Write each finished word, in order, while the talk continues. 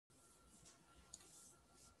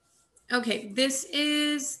Okay, this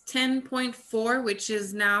is 10.4, which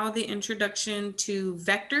is now the introduction to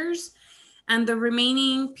vectors. And the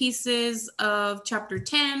remaining pieces of chapter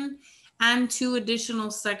 10 and 2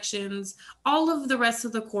 additional sections, all of the rest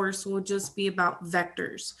of the course will just be about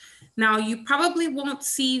vectors. Now, you probably won't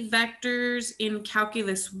see vectors in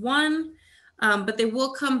Calculus 1, but they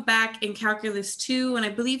will come back in Calculus 2, and I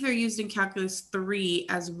believe they're used in Calculus 3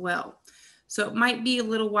 as well. So it might be a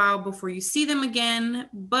little while before you see them again,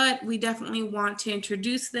 but we definitely want to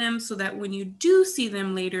introduce them so that when you do see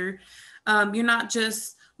them later, you're not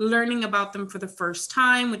just learning about them for the first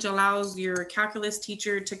time, which allows your calculus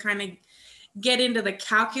teacher to kind of get into the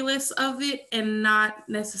calculus of it and not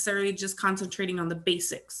necessarily just concentrating on the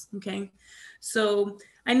basics. Okay. So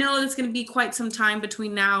I know it's going to be quite some time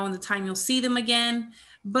between now and the time you'll see them again,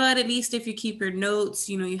 but at least if you keep your notes,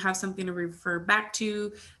 you have something to refer back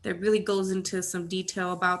to that really goes into some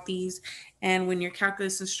detail about these. And when your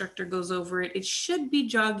calculus instructor goes over it, it should be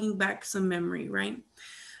jogging back some memory, right?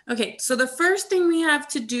 Okay, so the first thing we have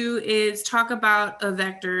to do is talk about a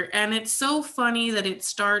vector. And it's so funny that it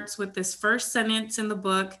starts with this first sentence in the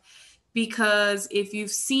book, because if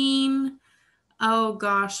you've seen, oh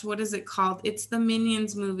gosh, what is it called? It's the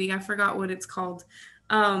Minions movie. I forgot what it's called.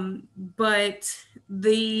 But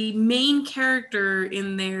the main character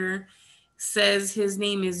in there says his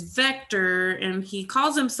name is Vector, and he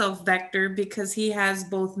calls himself Vector because he has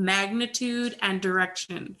both magnitude and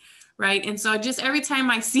direction, right? And so just every time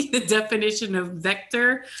I see the definition of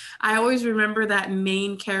vector, I always remember that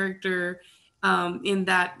main character in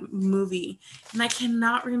that movie. And I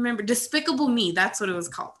cannot remember. Despicable Me, that's what it was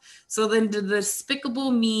called. So then the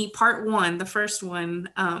Despicable Me part 1, the first one,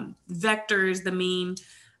 Vector is the main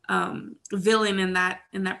villain in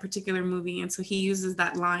that particular movie, and so he uses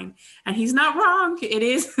that line, and he's not wrong. It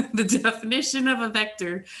is the definition of a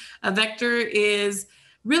vector. A vector is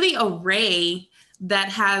really a ray that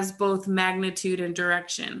has both magnitude and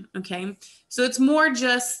direction. Okay, so it's more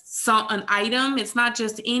just an item. It's not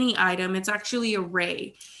just any item. It's actually a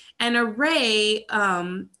ray. An array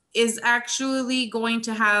is actually going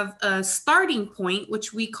to have a starting point,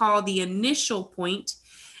 which we call the initial point,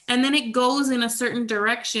 and then it goes in a certain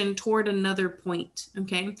direction toward another point.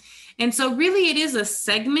 Okay, and so really it is a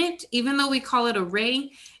segment. Even though we call it a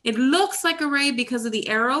ray, it looks like a ray because of the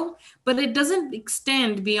arrow, but it doesn't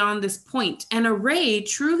extend beyond this point. An array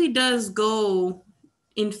truly does go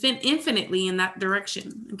infinitely in that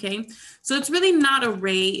direction. Okay, so it's really not a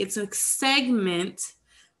ray, it's a segment,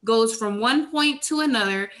 goes from one point to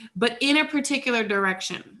another, but in a particular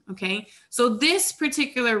direction. Okay, so this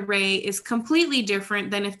particular ray is completely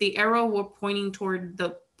different than if the arrow were pointing toward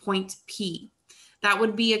the point P. That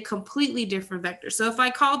would be a completely different vector. So if I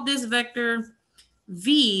called this vector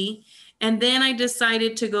V, and then I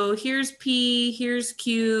decided to go, here's P, here's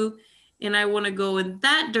Q, and I want to go in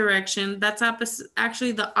that direction, that's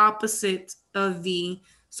actually the opposite of V.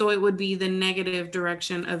 So it would be the negative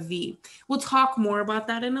direction of V. We'll talk more about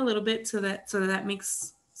that in a little bit so that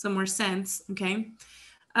makes some more sense, okay?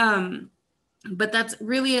 But that's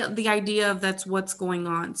really the idea of that's what's going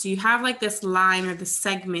on. So you have like this line or the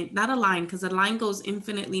segment, not a line, because a line goes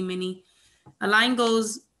infinitely many, a line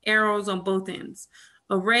goes arrows on both ends.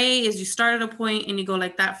 A ray is you start at a point and you go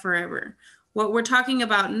like that forever. What we're talking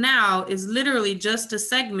about now is literally just a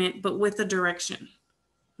segment, but with a direction,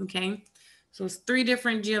 okay? So it's 3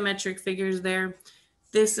 different geometric figures there.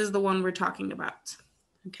 This is the one we're talking about,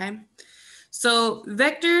 okay? So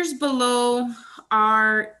vectors below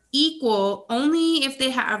are equal only if they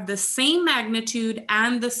have the same magnitude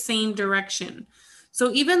and the same direction.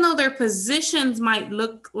 So even though their positions might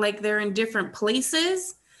look like they're in different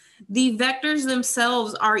places, the vectors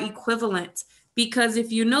themselves are equivalent, because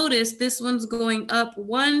if you notice, this one's going up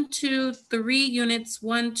 1, 2, 3 units,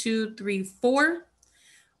 1, 2, 3, 4.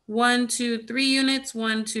 1, 2, 3 units,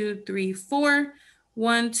 1, 2, 3, 4,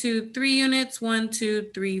 1, 2, 3 units, 1, 2,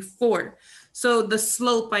 3, 4. So the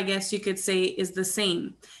slope, I guess you could say, is the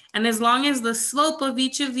same. And as long as the slope of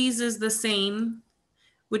each of these is the same,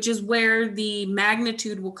 which is where the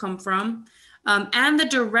magnitude will come from, and the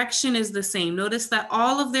direction is the same. Notice that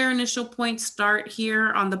all of their initial points start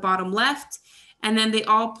here on the bottom left, and then they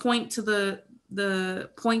all point to the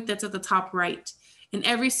point that's at the top right. And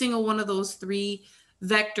every single one of those 3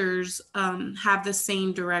 vectors have the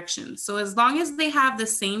same direction. So as long as they have the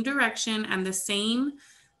same direction and the same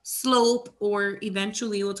slope, or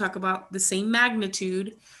eventually we'll talk about the same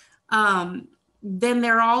magnitude, then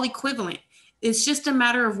they're all equivalent. It's just a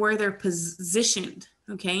matter of where they're positioned,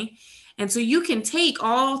 okay? And so you can take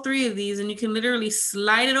all 3 of these and you can literally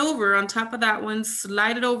slide it over on top of that one,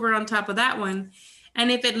 slide it over on top of that one,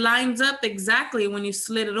 And if it lines up exactly when you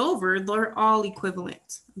slid it over, they're all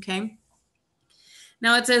equivalent, okay?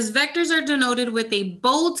 Now it says vectors are denoted with a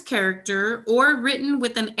bold character or written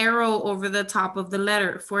with an arrow over the top of the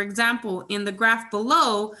letter. For example, in the graph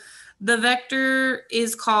below, the vector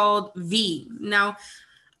is called V. Now,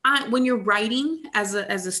 when you're writing as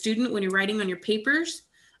a student, when you're writing on your papers,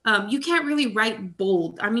 you can't really write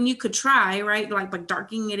bold. I mean, you could try, right? Like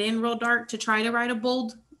darkening it in real dark to try to write a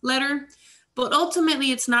bold letter. But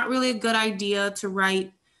ultimately, it's not really a good idea to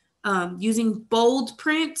write using bold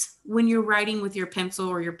print when you're writing with your pencil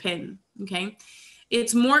or your pen, okay?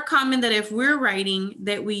 It's more common that if we're writing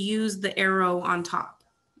that we use the arrow on top,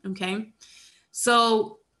 okay?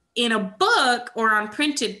 So in a book or on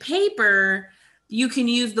printed paper, you can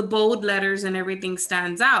use the bold letters and everything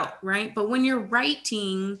stands out, right? But when you're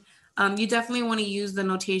writing, you definitely want to use the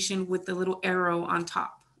notation with the little arrow on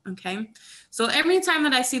top, okay? So every time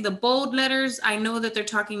that I see the bold letters, I know that they're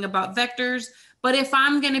talking about vectors, but if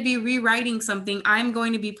I'm going to be rewriting something, I'm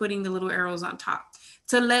going to be putting the little arrows on top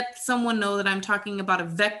to let someone know that I'm talking about a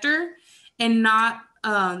vector and not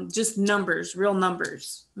just numbers, real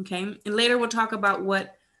numbers, okay? And later we'll talk about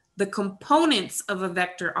what the components of a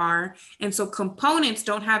vector are. And so components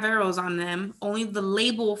don't have arrows on them. Only the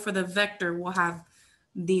label for the vector will have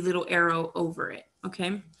the little arrow over it,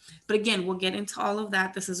 okay? But again, we'll get into all of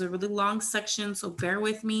that. This is a really long section, so bear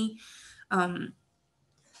with me.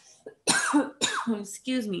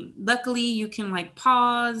 Excuse me. Luckily, you can like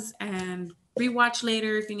pause and rewatch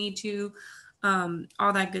later if you need to,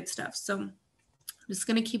 all that good stuff. So I'm just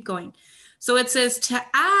gonna keep going. So it says to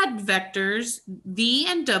add vectors v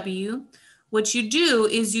and w, what you do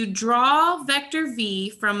is you draw vector v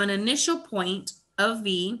from an initial point of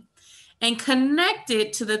v and connect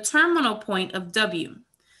it to the terminal point of w.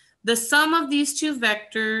 The sum of these two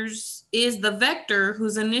vectors is the vector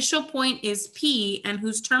whose initial point is P and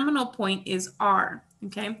whose terminal point is R,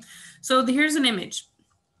 okay? So here's an image.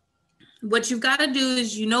 What you've got to do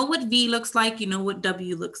is you know what V looks like, you know what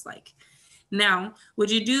W looks like. Now,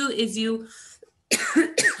 what you do is you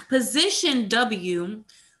position W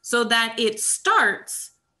so that it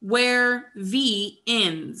starts where V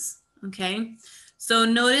ends, okay? So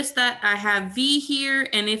notice that I have V here,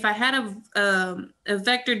 and if I had a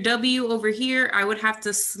vector W over here, I would have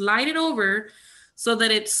to slide it over so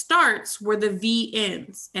that it starts where the V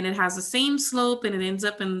ends, and it has the same slope and it ends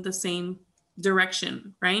up in the same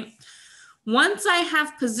direction, right? Once I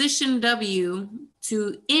have positioned W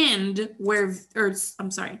to end where,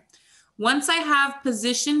 once I have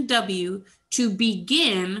positioned W to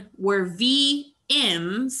begin where V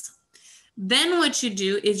ends, then what you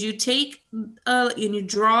do is you take and you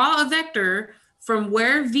draw a vector from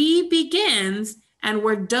where V begins and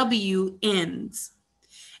where W ends.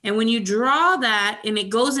 And when you draw that and it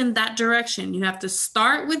goes in that direction, you have to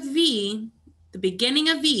start with V, the beginning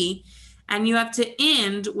of V, and you have to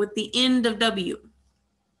end with the end of W,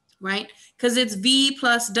 right? Because it's V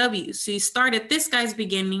plus W. So you start at this guy's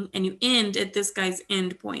beginning and you end at this guy's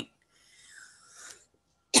end point.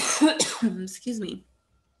 Excuse me.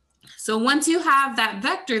 So once you have that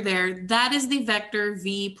vector there, that is the vector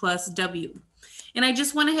V plus W. And I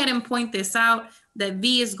just went ahead and point this out that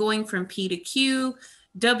V is going from P to Q,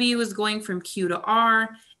 W is going from Q to R,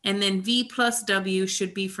 and then V plus W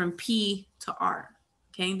should be from P to R.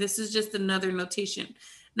 Okay, this is just another notation.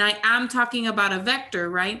 Now I'm talking about a vector,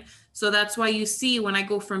 right? So that's why you see when I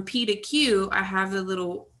go from P to Q, I have the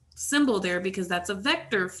little symbol there because that's a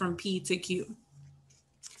vector from P to Q.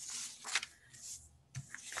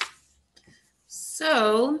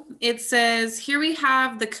 So it says here we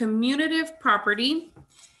have the commutative property,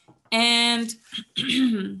 and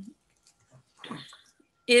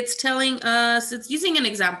it's telling us, it's using an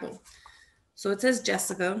example. So it says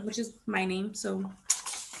Jessica, which is my name. So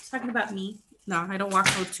it's talking about me. No, I don't walk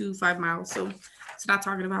no 5 miles, so it's not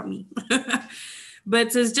talking about me. But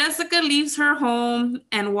it says Jessica leaves her home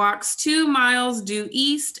and walks 2 miles due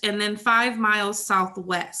east and then 5 miles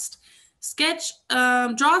southwest.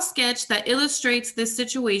 Draw a sketch that illustrates this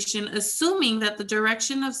situation, assuming that the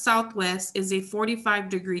direction of southwest is a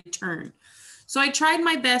 45-degree turn. So I tried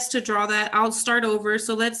my best to draw that. I'll start over.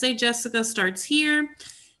 So let's say Jessica starts here.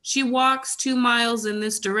 She walks 2 miles in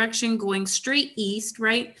this direction, going straight east,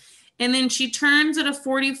 right? And then she turns at a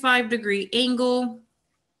 45-degree angle.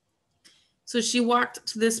 So she walked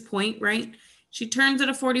to this point, right? She turns at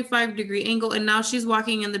a 45-degree angle, and now she's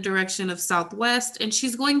walking in the direction of southwest, and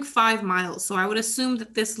she's going 5 miles. So I would assume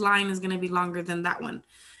that this line is going to be longer than that one.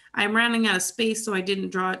 I'm running out of space, so I didn't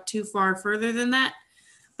draw it too far further than that.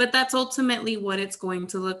 But that's ultimately what it's going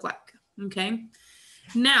to look like, okay?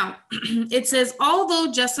 Now, it says,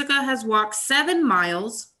 although Jessica has walked 7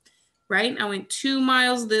 miles, right? I went 2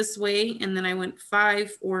 miles this way, and then I went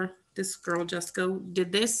 5, or this girl, Jessica,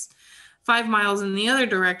 did this, 5 miles in the other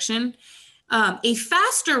direction. A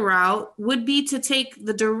faster route would be to take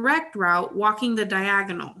the direct route, walking the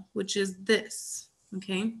diagonal, which is this,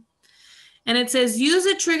 okay? And it says, use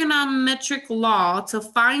a trigonometric law to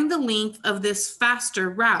find the length of this faster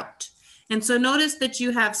route. And so notice that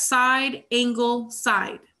you have side, angle,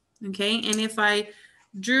 side, okay? And if I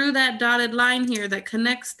drew that dotted line here that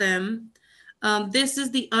connects them, this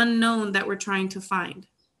is the unknown that we're trying to find,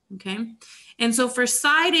 okay? And so for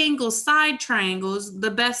side angles, side triangles,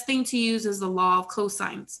 the best thing to use is the law of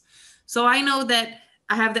cosines. So I know that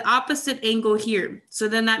I have the opposite angle here. So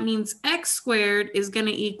then that means x squared is going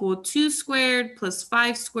to equal 2 squared plus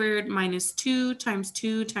 5 squared minus 2 times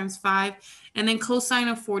 5, and then cosine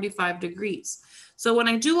of 45 degrees. So when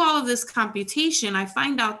I do all of this computation, I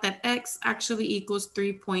find out that x actually equals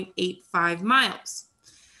 3.85 miles.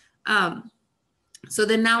 So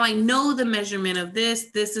then now I know the measurement of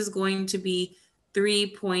this. This is going to be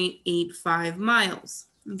 3.85 miles,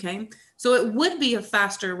 okay? So it would be a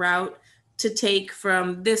faster route to take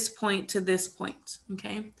from this point to this point,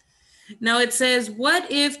 okay? Now it says,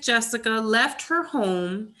 what if Jessica left her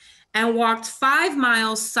home and walked 5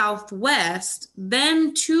 miles southwest,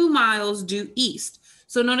 then 2 miles due east?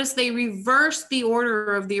 So notice they reversed the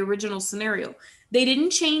order of the original scenario. They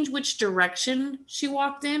didn't change which direction she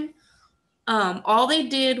walked in. All they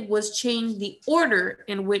did was change the order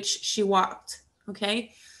in which she walked,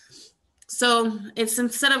 okay? So it's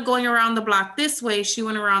instead of going around the block this way, she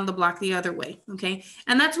went around the block the other way, okay?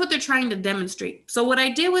 And that's what they're trying to demonstrate. So what I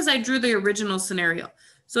did was I drew the original scenario.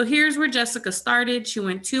 So here's where Jessica started. She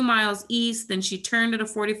went 2 miles east, then she turned at a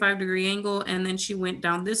 45-degree angle, and then she went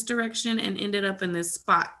down this direction and ended up in this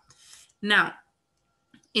spot. Now,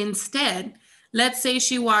 instead, let's say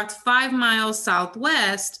she walked 5 miles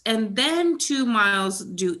southwest and then 2 miles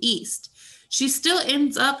due east. She still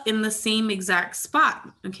ends up in the same exact spot,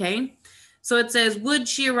 okay? So it says, would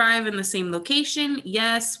she arrive in the same location?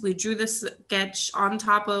 Yes, we drew the sketch on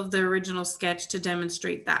top of the original sketch to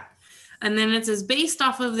demonstrate that. And then it says, based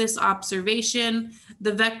off of this observation,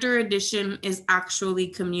 the vector addition is actually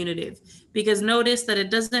commutative. Because notice that it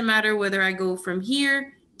doesn't matter whether I go from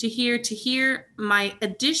here to here to here, my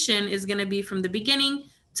addition is going to be from the beginning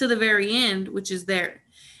to the very end, which is there.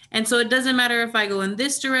 And so it doesn't matter if I go in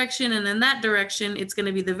this direction and then that direction, it's going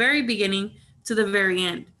to be the very beginning to the very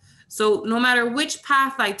end. So no matter which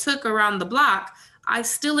path I took around the block, I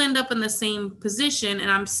still end up in the same position and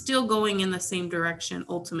I'm still going in the same direction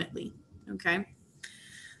ultimately, okay?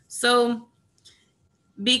 So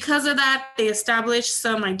because of that, they established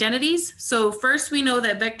some identities. So first we know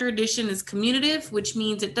that vector addition is commutative, which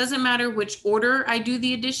means it doesn't matter which order I do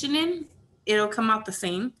the addition in, it'll come out the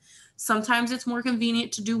same. Sometimes it's more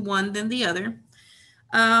convenient to do one than the other.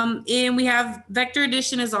 And we have vector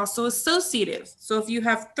addition is also associative. So if you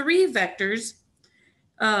have 3 vectors,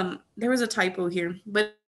 there was a typo here,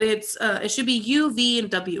 but it should be U, V, and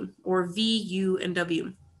W, or V, U, and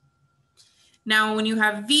W. Now, when you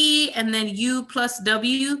have V and then U plus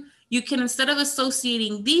W, you can, instead of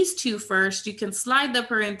associating these 2 first, you can slide the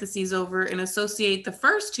parentheses over and associate the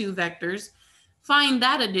first 2 vectors, find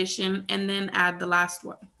that addition, and then add the last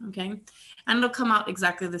one, okay? And it'll come out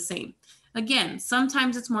exactly the same. Again,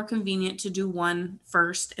 sometimes it's more convenient to do one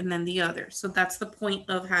first and then the other. So that's the point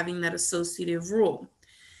of having that associative rule.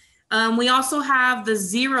 We also have the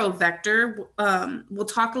 0 vector. We'll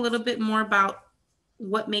talk a little bit more about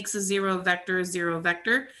what makes a 0 vector a 0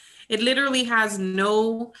 vector. It literally has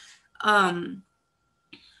no,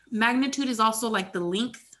 magnitude is also like the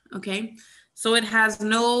length, okay? So it has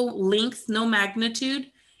no length, no magnitude,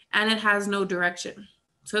 and it has no direction.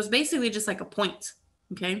 So it's basically just like a point,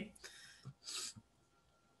 okay?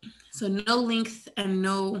 So no length and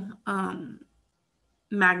no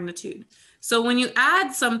magnitude. So when you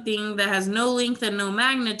add something that has no length and no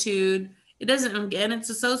magnitude, it doesn't, again, it's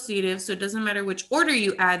associative, so it doesn't matter which order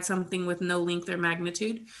you add something with no length or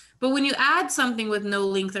magnitude. But when you add something with no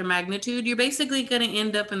length or magnitude, you're basically going to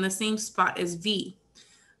end up in the same spot as V.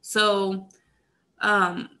 So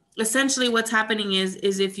essentially what's happening is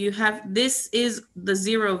if you have, this is the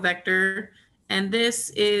 0 vector, and this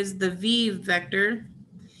is the V vector.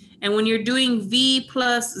 And when you're doing V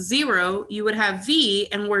plus 0, you would have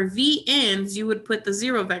V, and where V ends, you would put the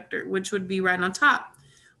 0 vector, which would be right on top.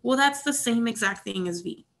 Well, that's the same exact thing as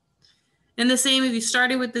V. And the same, if you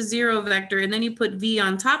started with the 0 vector and then you put V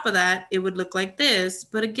on top of that, it would look like this.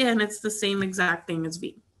 But again, it's the same exact thing as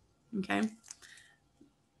V, okay?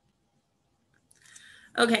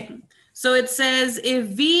 Okay, So it says if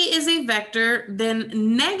V is a vector, then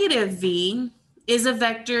negative V is a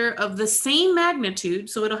vector of the same magnitude.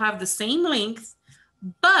 So it'll have the same length,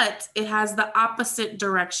 but it has the opposite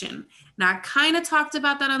direction. Now, I kind of talked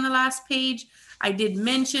about that on the last page. I did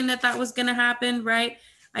mention that that was going to happen, right?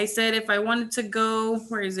 I said if I wanted to go,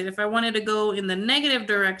 where is it? If I wanted to go in the negative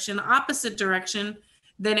direction, opposite direction,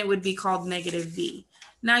 then it would be called negative V.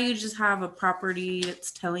 Now you just have a property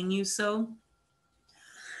that's telling you so.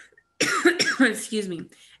 Excuse me.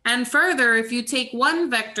 And further, if you take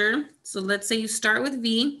one vector, so let's say you start with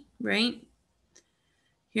V, right?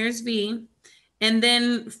 Here's V. And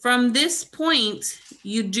then from this point,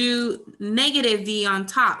 you do negative V on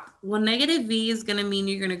top. Well, negative V is going to mean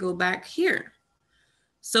you're going to go back here.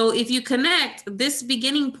 So if you connect this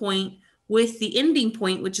beginning point with the ending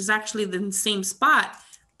point, which is actually the same spot,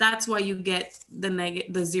 that's why you get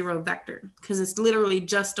the zero vector, because it's literally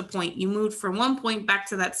just a point. You moved from one point back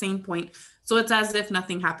to that same point. So it's as if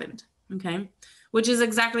nothing happened, okay? Which is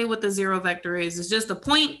exactly what the zero vector is. It's just a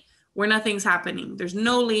point where nothing's happening. There's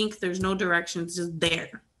no length, there's no direction, it's just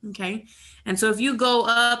there, okay? And so if you go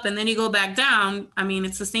up and then you go back down, I mean,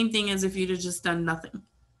 it's the same thing as if you'd have just done nothing,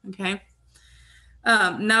 okay?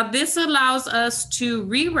 Now this allows us to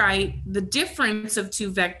rewrite the difference of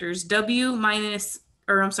two vectors,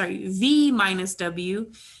 V minus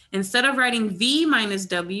W. Instead of writing V minus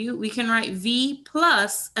W, we can write V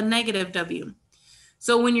plus a negative W.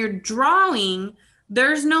 So when you're drawing,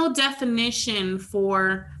 there's no definition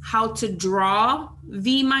for how to draw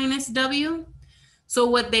V minus W. So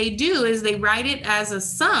what they do is they write it as a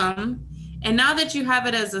sum. And now that you have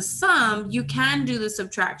it as a sum, you can do the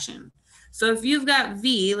subtraction. So if you've got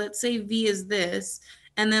V, let's say V is this,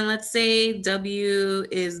 and then let's say W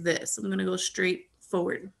is this. I'm going to go straight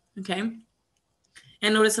forward, okay?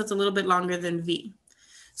 And notice that's a little bit longer than V.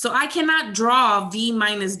 So I cannot draw V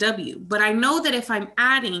minus W, but I know that if I'm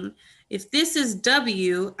adding, if this is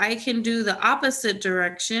W, I can do the opposite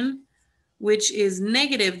direction, which is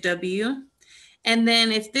negative W. And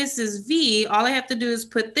then if this is V, all I have to do is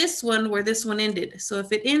put this one where this one ended. So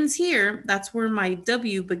if it ends here, that's where my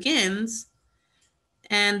W begins.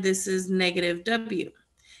 And this is negative W.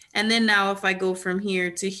 And then now if I go from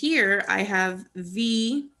here to here, I have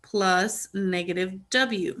V plus negative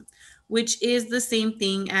W, which is the same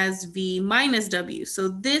thing as V minus W. So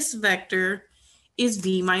this vector is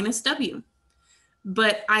V minus W.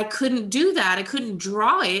 But I couldn't do that. I couldn't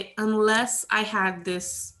draw it unless I had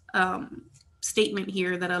this statement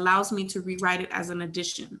here that allows me to rewrite it as an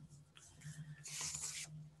addition.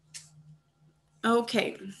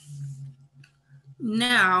 Okay.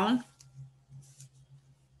 Now,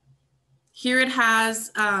 here it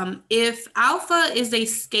has, if alpha is a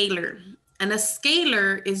scalar, and a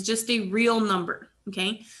scalar is just a real number,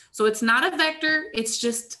 okay? So it's not a vector, it's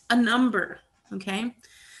just a number, okay?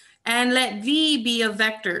 And let V be a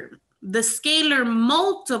vector. The scalar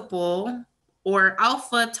multiple, or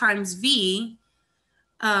alpha times V,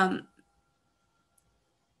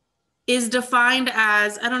 is defined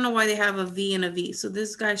as, I don't know why they have a V and a V, so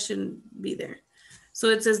this guy shouldn't be there. So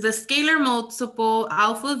it says the scalar multiple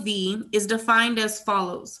alpha V is defined as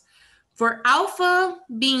follows. For alpha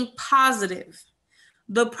being positive,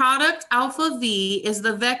 the product alpha V is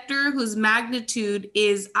the vector whose magnitude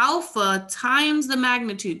is alpha times the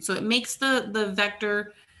magnitude. So it makes the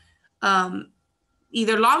vector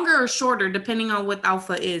either longer or shorter, depending on what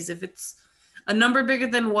alpha is. If it's a number bigger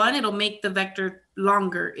than 1, it'll make the vector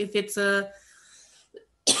longer. If it's a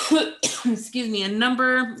excuse me, a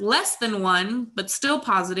number less than 1, but still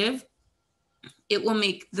positive, it will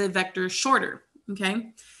make the vector shorter,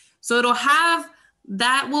 okay? So it'll have,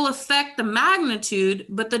 that will affect the magnitude,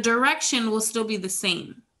 but the direction will still be the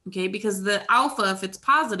same, okay? Because the alpha, if it's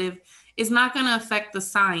positive, is not gonna affect the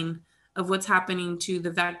sign of what's happening to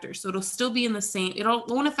the vector. So it'll still be in the same, it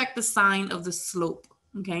won't affect the sign of the slope,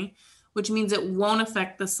 okay? Which means it won't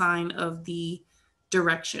affect the sign of the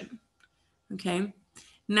direction, okay?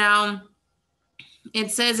 Now, it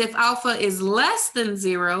says if alpha is less than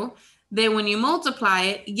 0, then when you multiply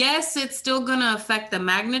it, yes, it's still going to affect the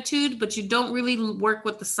magnitude, but you don't really work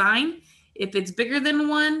with the sign. If it's bigger than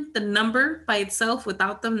 1, the number by itself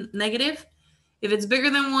without the negative, if it's bigger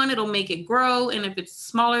than 1, it'll make it grow. And if it's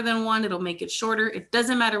smaller than 1, it'll make it shorter. It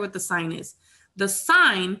doesn't matter what the sign is. The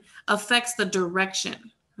sign affects the direction,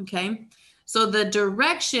 okay? So the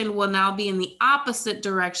direction will now be in the opposite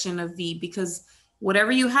direction of V, because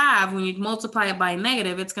whatever you have, when you multiply it by a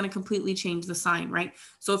negative, it's going to completely change the sign, right?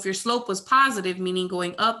 So if your slope was positive, meaning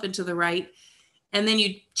going up and to the right, and then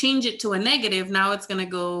you change it to a negative, now it's going to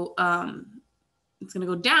go it's going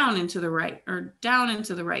to go down into the right or down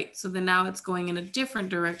into the right. So then now it's going in a different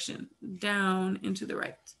direction, down into the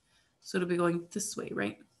right. So it'll be going this way,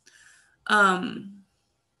 right?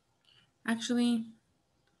 Actually,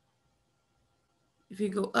 if you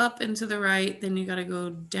go up into the right, then you got to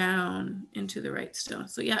go down into the right still.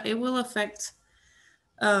 So yeah, it will affect,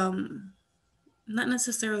 not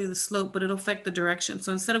necessarily the slope, but it'll affect the direction.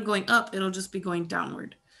 So instead of going up, it'll just be going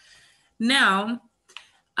downward. Now,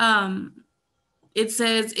 it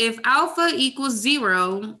says if alpha equals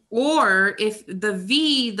 0, or if the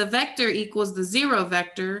v, the vector, equals the 0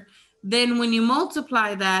 vector, then when you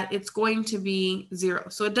multiply that, it's going to be 0.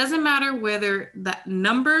 So it doesn't matter whether that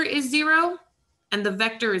number is 0 and the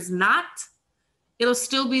vector is not, it'll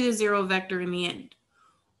still be the 0 vector in the end.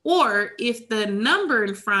 Or if the number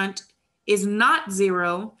in front is not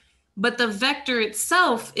 0, but the vector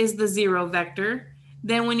itself is the 0 vector,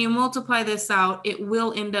 then when you multiply this out, it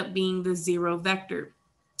will end up being the 0 vector.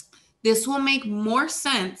 This will make more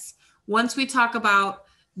sense once we talk about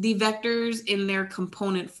the vectors in their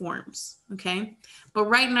component forms, okay? But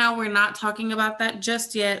right now, we're not talking about that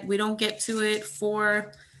just yet. We don't get to it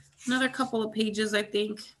for another couple of pages, I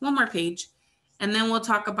think. One more page. And then we'll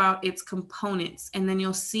talk about its components, and then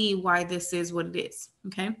you'll see why this is what it is,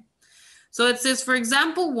 okay? So it says, for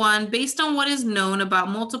example, 1, based on what is known about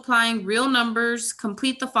multiplying real numbers,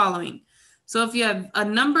 complete the following. So if you have a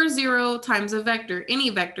number 0 times a vector, any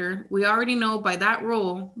vector, we already know by that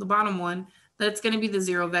rule, the bottom one, that it's going to be the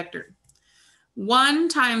 0 vector. 1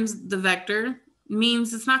 times the vector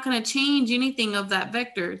means it's not going to change anything of that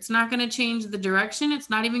vector. It's not going to change the direction. It's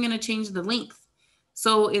not even going to change the length.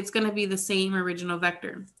 So it's going to be the same original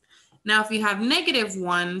vector. Now, if you have negative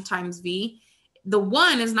 1 times v, the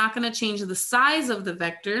 1 is not going to change the size of the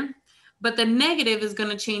vector, but the negative is going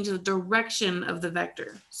to change the direction of the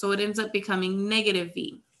vector. So it ends up becoming negative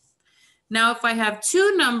v. Now, if I have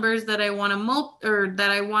two numbers that I want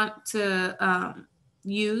to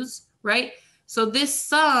use, right? So this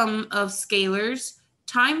sum of scalars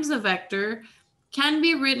times a vector can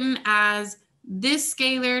be written as this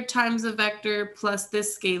scalar times a vector plus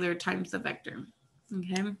this scalar times the vector,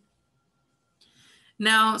 okay?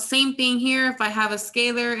 Now, same thing here. If I have a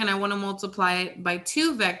scalar and I want to multiply it by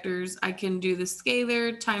 2 vectors, I can do the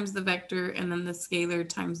scalar times the vector and then the scalar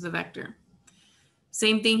times the vector.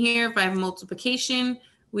 Same thing here. If I have multiplication,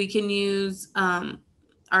 we can use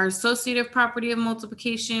our associative property of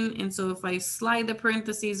multiplication. And so if I slide the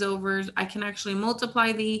parentheses over, I can actually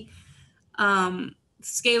multiply the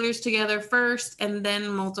scalars together first and then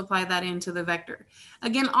multiply that into the vector.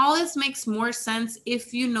 Again, all this makes more sense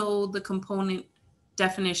if you know the component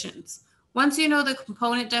definitions. Once you know the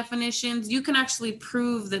component definitions, you can actually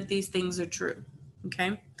prove that these things are true,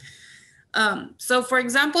 okay? So for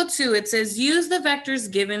example 2, it says use the vectors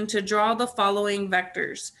given to draw the following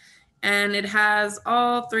vectors. And it has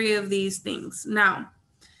all 3 of these things. Now,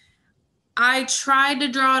 I tried to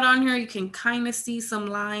draw it on here. You can kind of see some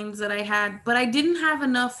lines that I had, but I didn't have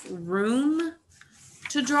enough room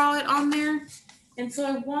to draw it on there. And so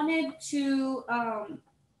I wanted to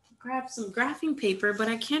grab some graphing paper, but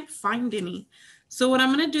I can't find any. So what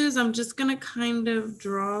I'm going to do is I'm just going to kind of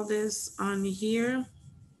draw this on here.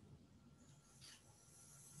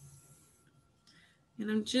 And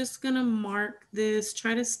I'm just going to mark this,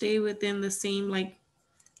 try to stay within the same like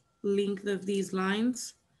length of these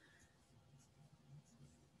lines.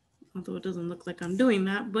 Although it doesn't look like I'm doing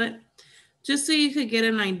that, but just so you could get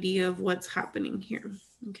an idea of what's happening here,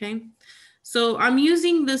 okay? So I'm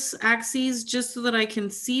using this axis just so that I can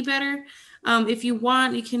see better. If you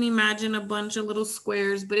want, you can imagine a bunch of little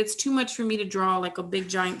squares, but it's too much for me to draw like a big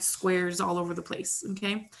giant squares all over the place,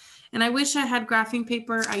 okay? And I wish I had graphing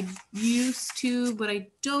paper. I used to, but I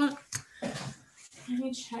don't. Let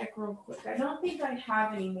me check real quick. I don't think I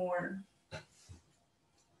have any more.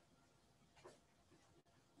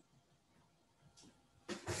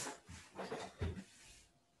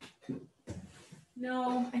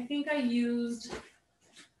 No, I think I used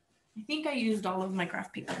all of my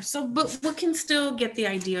graph paper. So, but we can still get the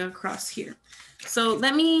idea across here. So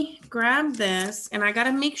let me grab this, and I got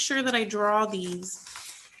to make sure that I draw these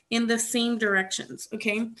in the same directions,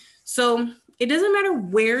 okay? So it doesn't matter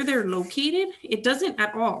where they're located. It doesn't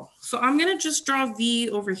at all. So I'm gonna just draw V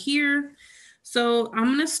over here. So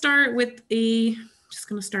I'm gonna start with just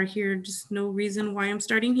gonna start here. Just no reason why I'm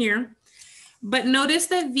starting here. But notice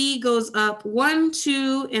that V goes up 1,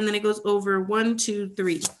 2, and then it goes over 1, 2,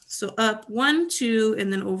 3. So up 1, 2,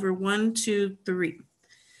 and then over 1, 2, 3.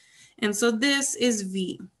 And so this is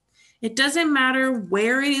V. It doesn't matter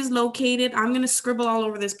where it is located. I'm going to scribble all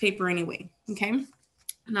over this paper anyway, okay?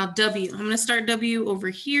 Now W, I'm going to start W over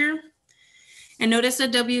here. And notice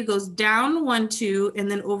that W goes down 1, 2,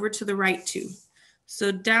 and then over to the right 2.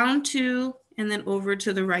 So down 2, and then over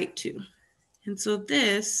to the right 2. And so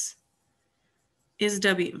this is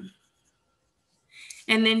W.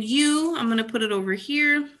 And then U, I'm going to put it over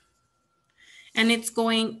here. And it's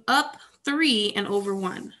going up 3 and over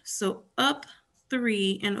 1. So up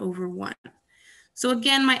 3 and over 1. So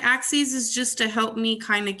again, my axes is just to help me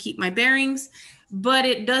kind of keep my bearings, but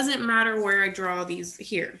it doesn't matter where I draw these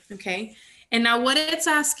here, okay? And now what it's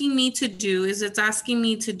asking me to do is it's asking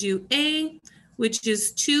me to do A, which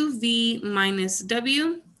is 2V minus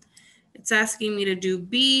W. It's asking me to do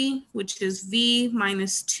B, which is V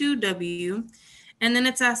minus 2W. And then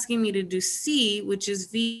it's asking me to do C, which is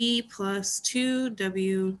V plus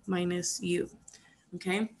 2W minus U,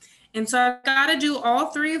 okay? And so I've got to do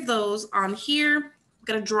all 3 of those on here. I've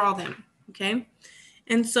got to draw them, okay?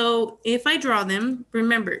 And so if I draw them,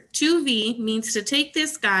 remember, 2V means to take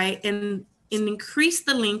this guy and increase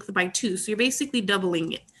the length by 2. So you're basically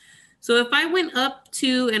doubling it. So if I went up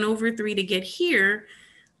 2 and over 3 to get here,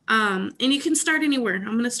 and you can start anywhere.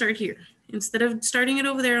 I'm going to start here. Instead of starting it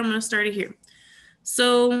over there, I'm going to start it here.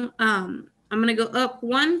 So I'm going to go up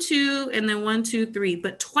 1, 2, and then 1, 2, 3,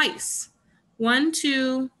 but twice. 1,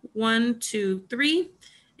 2, 1, 2, 3,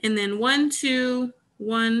 and then 1, 2,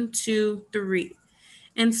 1, 2, 3.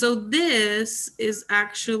 And so this is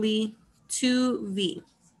actually 2V,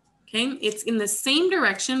 okay? It's in the same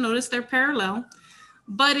direction. Notice they're parallel,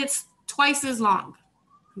 but it's twice as long,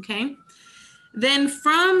 okay? Then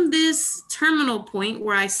from this terminal point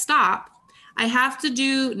where I stop, I have to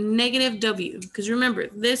do negative W, because remember,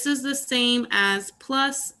 this is the same as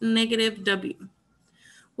plus negative W.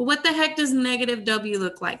 Well, what the heck does negative W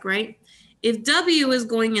look like, right? If W is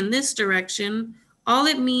going in this direction, all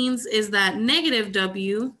it means is that negative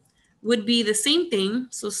W would be the same thing.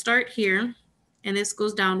 So start here, and this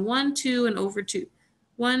goes down 1, 2, and over 2.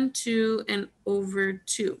 1, 2, and over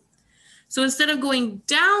 2. So instead of going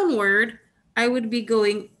downward, I would be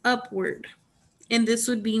going upward. And this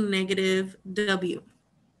would be negative W,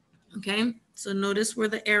 okay? So notice where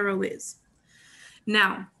the arrow is.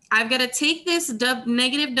 Now, I've got to take this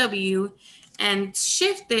negative W and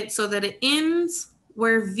shift it so that it ends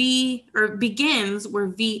where V, or begins where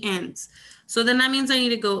V ends. So then that means I need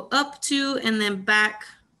to go up 2 and then back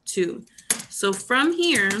 2. So from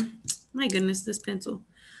here, my goodness, this pencil,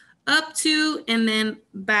 up 2 and then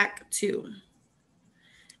back 2.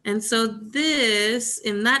 And so this,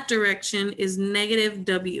 in that direction, is negative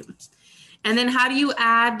W. And then how do you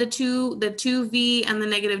add the 2V and the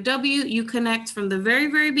negative W? You connect from the very,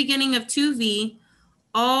 very beginning of 2V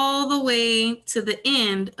all the way to the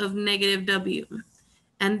end of negative W.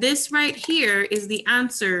 And this right here is the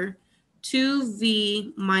answer,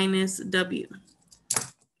 2V minus W.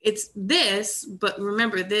 It's this, but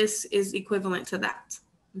remember, this is equivalent to that,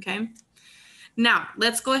 okay? Now,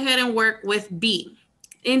 let's go ahead and work with B.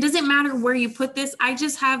 And it doesn't matter where you put this. I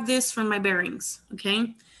just have this for my bearings,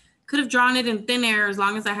 okay? Could have drawn it in thin air as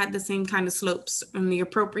long as I had the same kind of slopes and the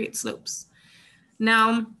appropriate slopes.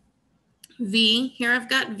 Now, V, here I've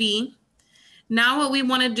got V. Now what we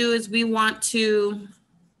want to do is we want to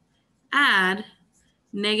add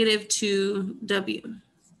negative 2W.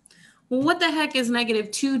 Well, what the heck is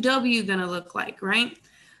negative 2W going to look like, right?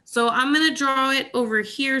 So I'm going to draw it over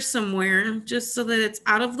here somewhere just so that it's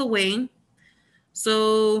out of the way.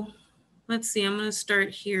 So let's see, I'm going to start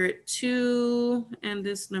here at 2 and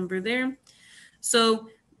this number there. So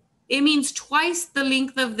it means twice the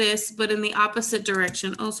length of this, but in the opposite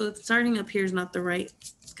direction. Oh, so starting up here is not the right,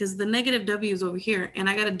 because the negative W is over here and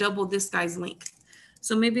I got to double this guy's length.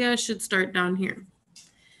 So maybe I should start down here.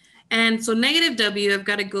 And so negative W, I've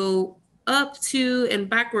got to go up 2 and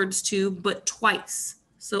backwards 2, but twice.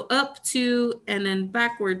 So up 2 and then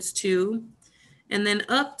backwards 2. And then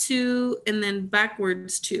up 2 and then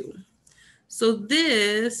backwards 2. So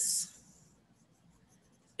this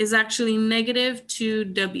is actually negative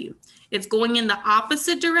 2W. It's going in the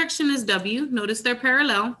opposite direction as W. Notice they're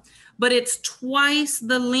parallel, but it's twice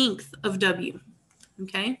the length of W,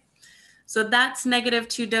 okay? So that's negative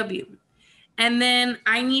 2W. And then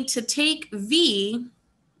I need to take V,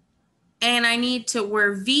 and I need to,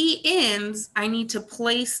 where V ends, I need to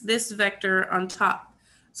place this vector on top.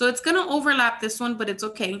 So it's going to overlap this one, but it's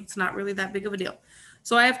okay. It's not really that big of a deal.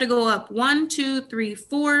 So I have to go up 1, 2, 3,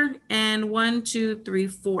 4, and 1, 2, 3,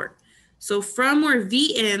 4. So from where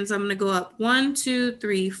V ends, I'm going to go up 1, 2,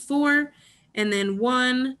 3, 4, and then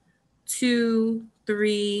 1, 2,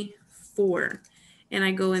 3, 4. And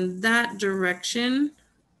I go in that direction.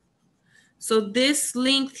 So this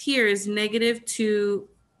length here is negative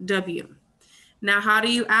 2W. Now, how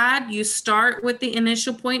do you add? You start with the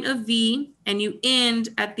initial point of V and you end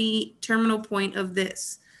at the terminal point of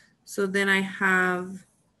this. So then I have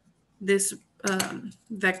this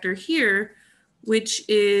vector here, which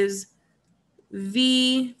is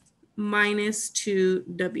V minus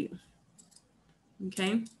 2W.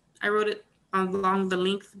 Okay, I wrote it along the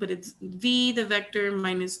length, but it's V, the vector,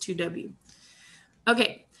 minus 2W.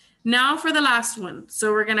 Okay, now for the last one.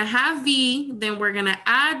 So we're gonna have V, then we're gonna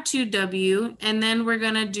add 2W, and then we're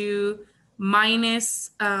gonna do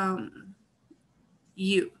minus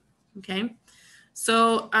U, okay?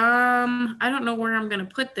 So I don't know where I'm gonna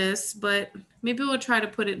put this, but maybe we'll try to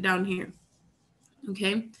put it down here,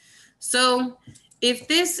 okay? So if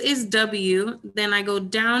this is W, then I go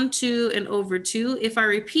down 2 and over 2. If I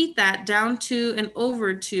repeat that, down 2 and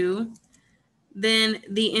over 2, then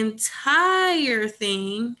the entire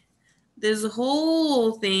thing, this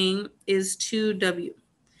whole thing is 2W.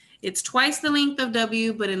 It's twice the length of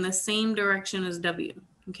W, but in the same direction as W,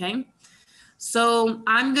 okay? So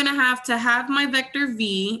I'm gonna have to have my vector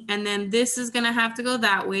V, and then this is gonna have to go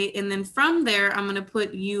that way. And then from there, I'm gonna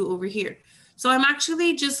put U over here. So I'm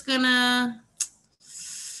actually just gonna,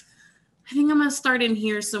 I think I'm gonna start in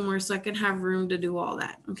here somewhere so I can have room to do all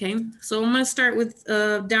that, okay? So I'm gonna start with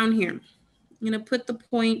down here. I'm gonna put the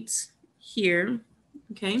point here,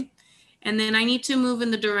 okay? And then I need to move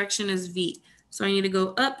in the direction as V. So I need to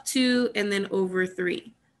go up 2 and then over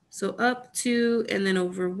 3. So up 2 and then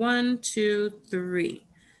over 1, 2, 3.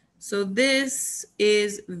 So this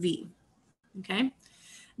is V, okay?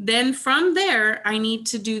 Then from there, I need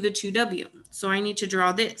to do the 2W. So I need to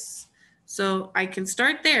draw this. So I can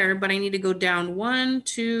start there, but I need to go down 1,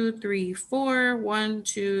 2, 3, 4, 1,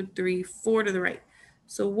 2, 3, 4 to the right.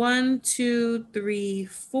 So 1, 2, 3,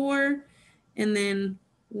 4, and then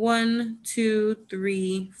 1, 2,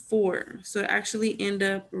 3, 4. So actually end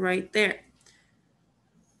up right there.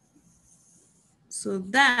 So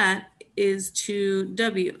that is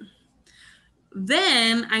 2W.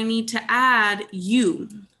 Then I need to add U.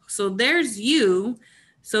 So there's U.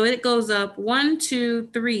 So it goes up 1, 2,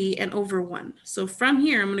 3, and over 1. So from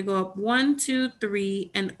here, I'm going to go up 1, 2,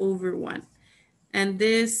 3, and over 1. And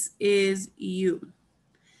this is U.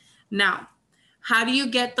 Now, how do you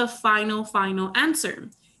get the final answer?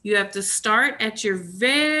 You have to start at your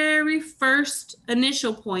very first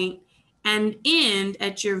initial point and end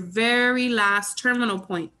at your very last terminal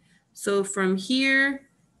point. So from here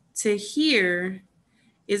to here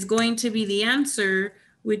is going to be the answer,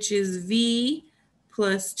 which is V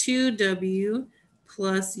plus 2W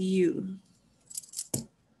plus U.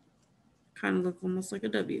 Kind of look almost like a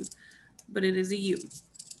W, but it is a U,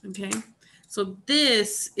 okay? So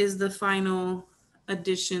this is the final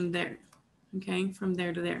addition there, okay, from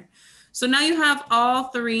there to there. So now you have all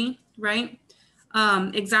three, right?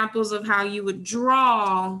 Examples of how you would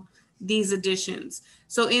draw these additions.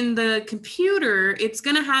 So in the computer, it's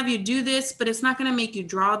gonna have you do this, but it's not gonna make you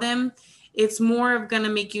draw them. It's more of gonna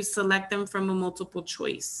make you select them from a multiple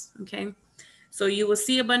choice, okay? So you will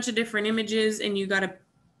see a bunch of different images and you gotta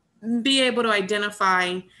be able to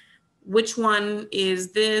identify which one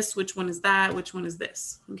is this, which one is that, which one is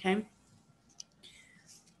this, okay?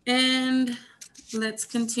 And let's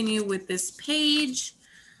continue with this page.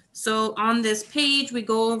 So on this page, we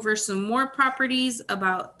go over some more properties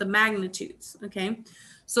about the magnitudes, okay?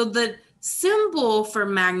 So the symbol for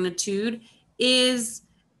magnitude is,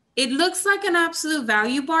 it looks like an absolute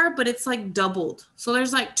value bar, but it's like doubled. So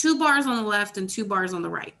there's like 2 bars on the left and 2 bars on the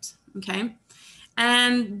right, okay?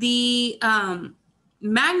 And the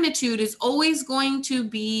magnitude is always going to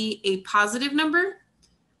be a positive number.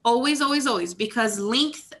 Always, always, always, because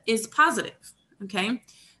length is positive, okay?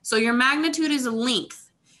 So your magnitude is a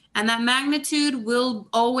length, and that magnitude will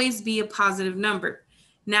always be a positive number.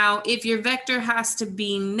 Now, if your vector has to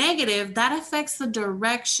be negative, that affects the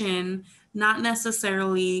direction, not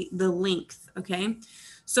necessarily the length, okay?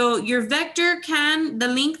 So your vector can, the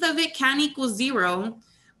length of it can equal 0,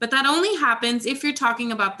 but that only happens if you're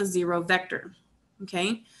talking about the 0 vector,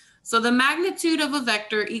 okay? So the magnitude of a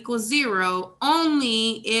vector equals 0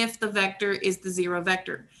 only if the vector is the 0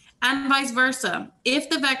 vector, and vice versa. If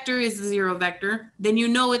the vector is the 0 vector, then you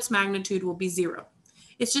know its magnitude will be 0.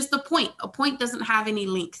 It's just the point. A point doesn't have any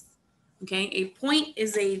length, okay? A point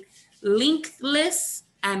is a lengthless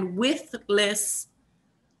and widthless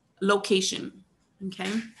location,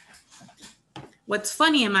 okay? What's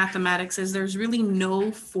funny in mathematics is there's really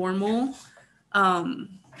no formal,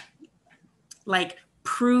 like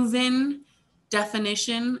proven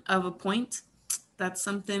definition of a point. That's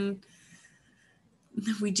something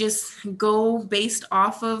we just go based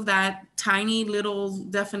off of, that tiny little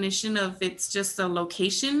definition of it's just a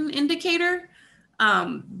location indicator.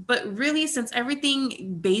 But really, since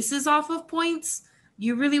everything bases off of points,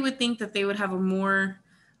 you really would think that they would have a more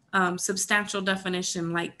substantial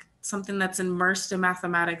definition, like something that's immersed in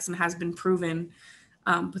mathematics and has been proven.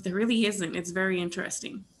 But there really isn't. It's very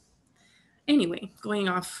interesting. Anyway, going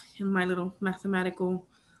off in my little mathematical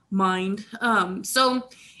mind. So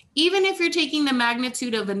even if you're taking the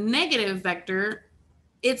magnitude of a negative vector,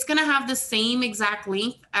 it's going to have the same exact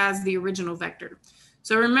length as the original vector.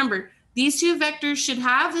 So remember, these two vectors should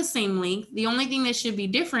have the same length. The only thing that should be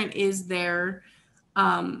different is their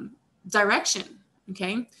direction,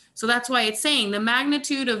 okay? So that's why it's saying the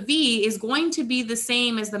magnitude of v is going to be the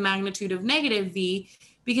same as the magnitude of negative v,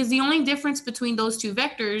 because the only difference between those two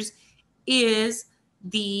vectors is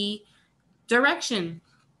the direction.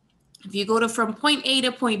 If you go from point A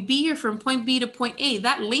to point B or from point B to point A,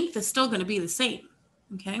 that length is still going to be the same,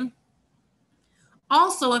 okay?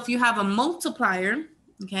 Also, if you have a multiplier,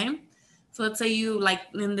 okay? So let's say you, like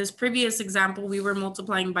in this previous example, we were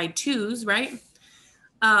multiplying by 2's, right?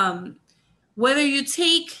 Whether you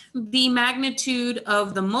take the magnitude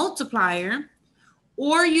of the multiplier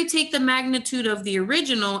or you take the magnitude of the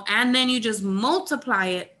original and then you just multiply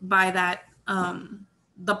it by that,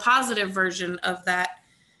 the positive version of that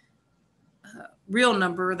real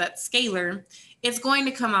number, that scalar, it's going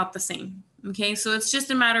to come out the same. Okay, so it's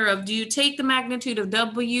just a matter of, do you take the magnitude of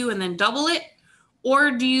W and then double it,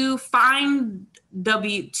 or do you find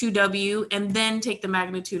W and then take the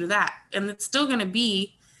magnitude of that? And it's still going to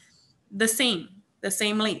be the same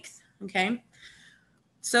length. Okay,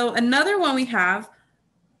 so another one we have,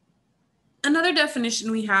 another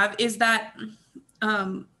definition we have is that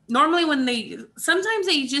normally sometimes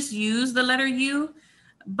they just use the letter U,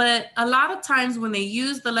 but a lot of times when they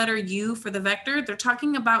use the letter U for the vector, they're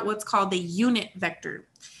talking about what's called a unit vector.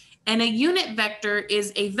 And a unit vector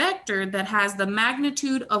is a vector that has the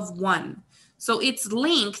magnitude of 1. So its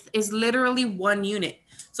length is literally 1 unit.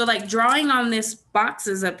 So like drawing on this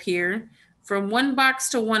boxes up here, from one box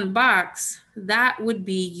to one box, that would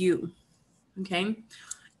be U, okay?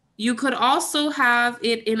 You could also have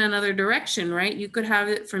it in another direction, right? You could have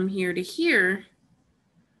it from here to here.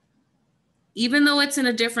 Even though it's in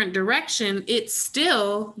a different direction, it's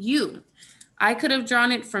still U. I could have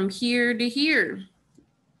drawn it from here to here,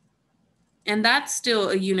 and that's still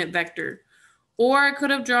a unit vector. Or I could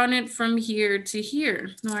have drawn it from here to here.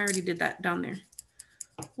 No, I already did that down there.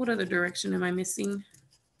 What other direction am I missing?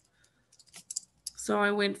 So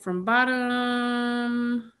I went from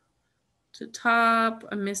bottom to top.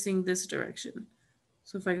 I'm missing this direction.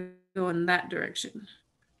 So if I go in that direction,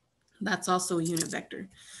 that's also a unit vector.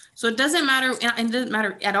 So it doesn't matter, it doesn't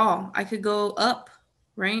matter at all. I could go up,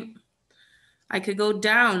 right? I could go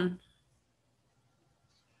down.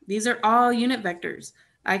 These are all unit vectors.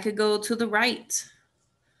 I could go to the right,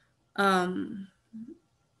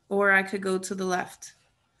 or I could go to the left.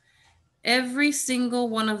 Every single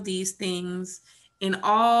one of these things in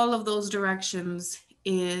all of those directions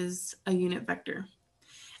is a unit vector.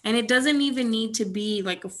 And it doesn't even need to be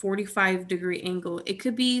like a 45-degree angle. It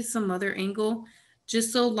could be some other angle,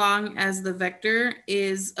 just so long as the vector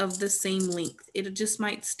is of the same length. It just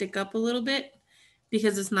might stick up a little bit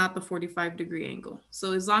because it's not the 45-degree angle.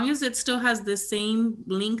 So as long as it still has the same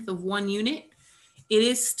length of 1 unit, it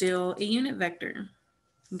is still a unit vector,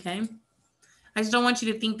 okay? I just don't want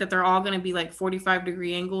you to think that they're all going to be like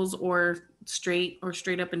 45-degree angles or straight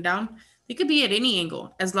up and down. It could be at any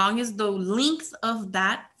angle, as long as the length of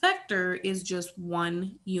that vector is just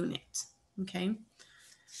 1 unit, okay?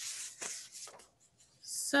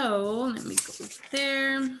 So let me go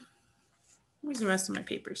there. Where's the rest of my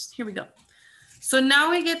papers? Here we go. So now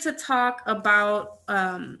we get to talk about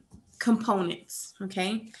components,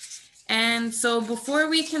 okay? And so before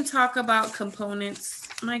we can talk about components,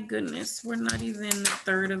 my goodness, we're not even a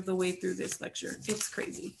third of the way through this lecture. It's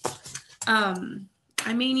crazy.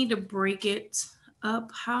 I may need to break it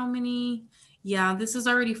up. How many? Yeah, this is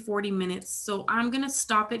already 40 minutes. So I'm going to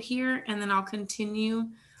stop it here and then I'll continue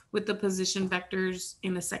with the position vectors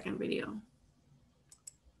in the second video.